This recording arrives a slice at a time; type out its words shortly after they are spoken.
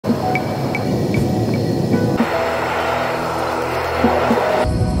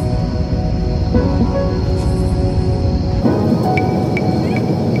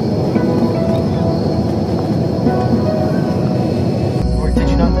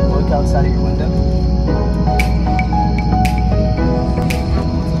Look outside of your window.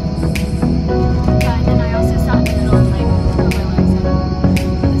 Yeah, and then I also sat in the middle and like put my legs in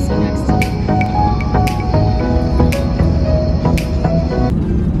the seat next to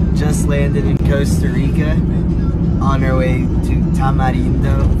me. Just landed in Costa Rica on our way to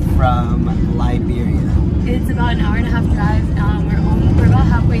Tamarindo from Liberia. It's about an hour and a half drive. We're about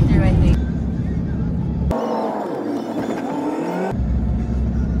halfway through, I think.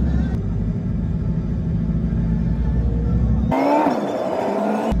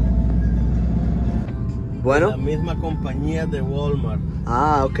 Bueno. La misma compañía de Walmart.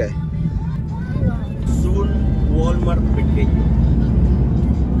 Ah, ok. Es un Walmart pequeño.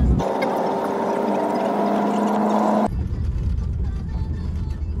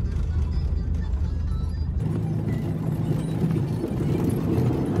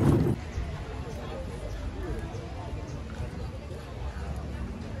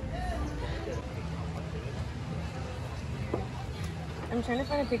 I'm trying to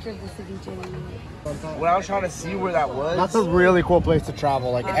find a picture of the ceviche. When I was trying to see where that was. That's a really cool place to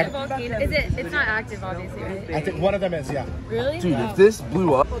travel. Like, It's not active, obviously, right? I think one of them is, yeah. Really? Dude, if this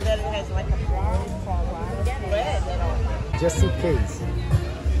blew up. Just in case.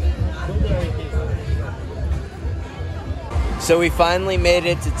 So we finally made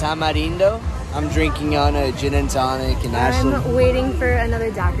it to Tamarindo. I'm drinking on a gin and tonic and Ashley. I'm waiting for another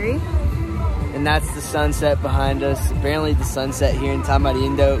daiquiri. And that's the sunset behind us. Apparently the sunset here in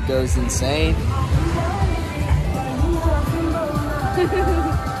Tamarindo goes insane.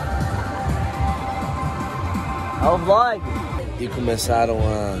 I'll vlog. E começaram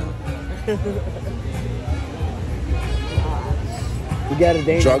a... We got a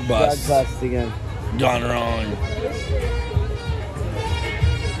dangerous Drug bust. again. Gone wrong.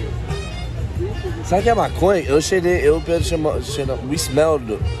 Sabe que é maconha? We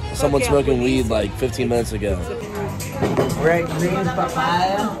smelled someone smoking weed like 15 minutes ago. We're at Green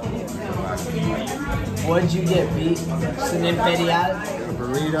Papaya. What'd you get, Pete? An Imperial? A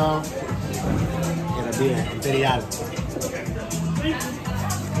burrito and a beer. Imperial.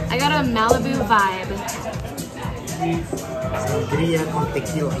 I got a Malibu vibe. Sangria con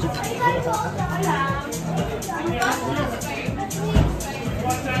tequila.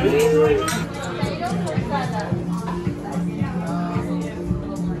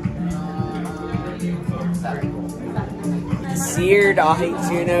 Seared ahi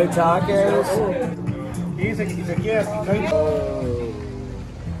tuna tacos. He's a gift.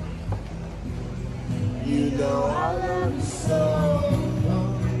 You know I love you so.